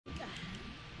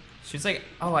She was like,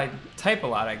 oh, I type a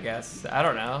lot, I guess. I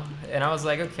don't know. And I was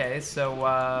like, okay,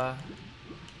 so,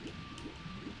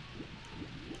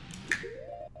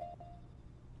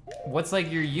 what's,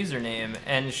 like, your username?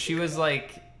 And she was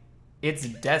like, it's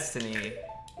Destiny.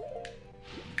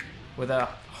 With a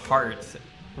heart.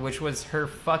 Which was her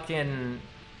fucking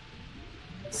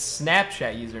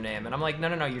Snapchat username. And I'm like,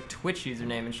 no, your Twitch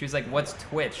username. And she was like, what's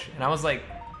Twitch? And I was like,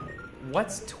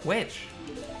 what's Twitch?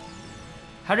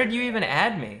 How did you even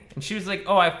add me? And she was like,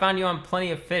 oh, I found you on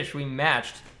Plenty of Fish. We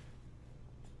matched.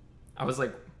 I was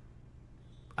like,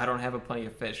 I don't have a Plenty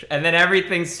of Fish. And then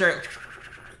everything started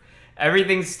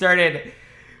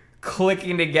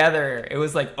clicking together. It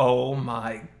was like, oh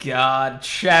my god,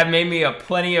 Chad made me a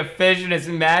Plenty of Fish and is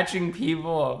matching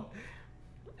people.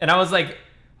 And I was like,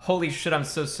 holy shit, I'm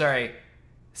so sorry.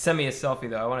 Send me a selfie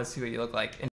though. I want to see what you look like. And